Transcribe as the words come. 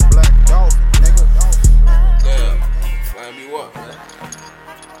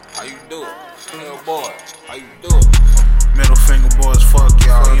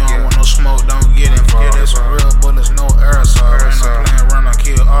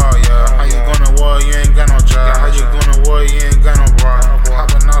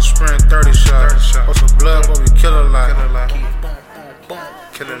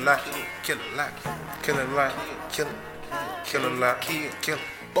kill a lot, kill a lot, kill.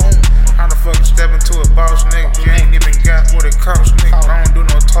 Boom. How the fuck you step into a boss, nigga? You ain't even got what it costs, nigga. I don't do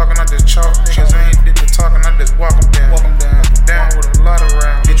no talking, I just chalk. Niggas I ain't did the talking, I just walk them down. Down with a lot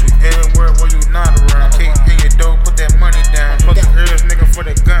around. Bitch, we everywhere where you not around. Kick in your dough, put that money down. Fuck the ears, nigga, for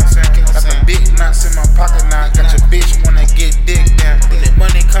the gun sound. Got the big knots in my pocket now. Got your bitch wanna get dick down. When that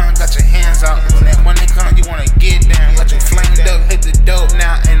money come, got your hands out. When that money come, you wanna get down. Got you flamed up, hit the dope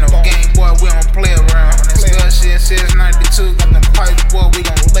now. Ain't no game, boy, we don't play around. When that stud shit says 92, got them pipes, boy, we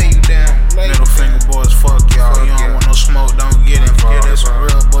gon' lay you down. Middle finger boys, fuck y'all. You don't want no smoke, don't get involved. This for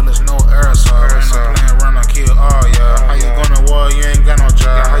real bullets, no aerosol. Ain't no playing around, I kill all y'all. How you gonna war, you ain't got no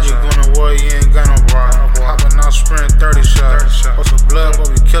job. How you gonna war, you ain't got no bra. Hoppin' out, sprint 30 shots. What's some blood, but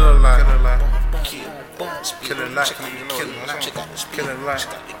we kill a lot. Kill a lot, kill a lot,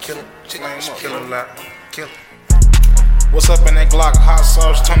 kill a lot, kill. What's up in that Glock? Hot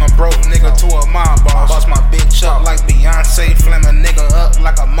sauce, turn a broke nigga to a mob boss. Boss my bitch up like Beyonce, flame a nigga up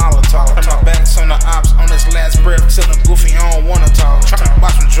like a Molotov. Turn my backs on the ops on this last breath, till the goofy, I don't wanna talk. Tryna buy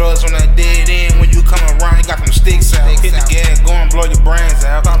some drugs on that dead end. When you come around, you got them sticks out. Hit the gas, go and blow your brains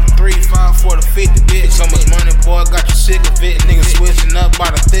out. Pop 3, 5, 4 to 50, bitch. So much money, boy, got you sick of it. Niggas switching up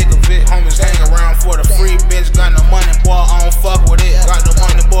by the thick of it. Homies hang around for the free, bitch. Got no money, boy, I don't fuck with it. Got no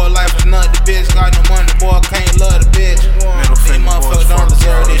money, boy, life is nothing, bitch. Got no money, boy, can't love the bitch. Middle finger boys, don't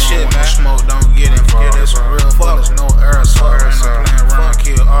deserve this shit, man. Smoke, don't get involved. This for real bullets, no aerosol. Ain't no playing around,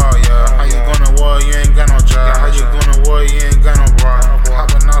 kill all y'all. How you gonna war, you ain't got no job. How you gonna war, you ain't got no bra.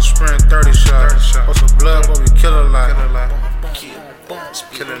 Hoppin' out, sprint 30 shots. What's some blood, but we kill a lot. Kill a lot,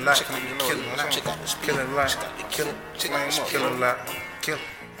 kill a lot, kill a lot, kill a lot, kill.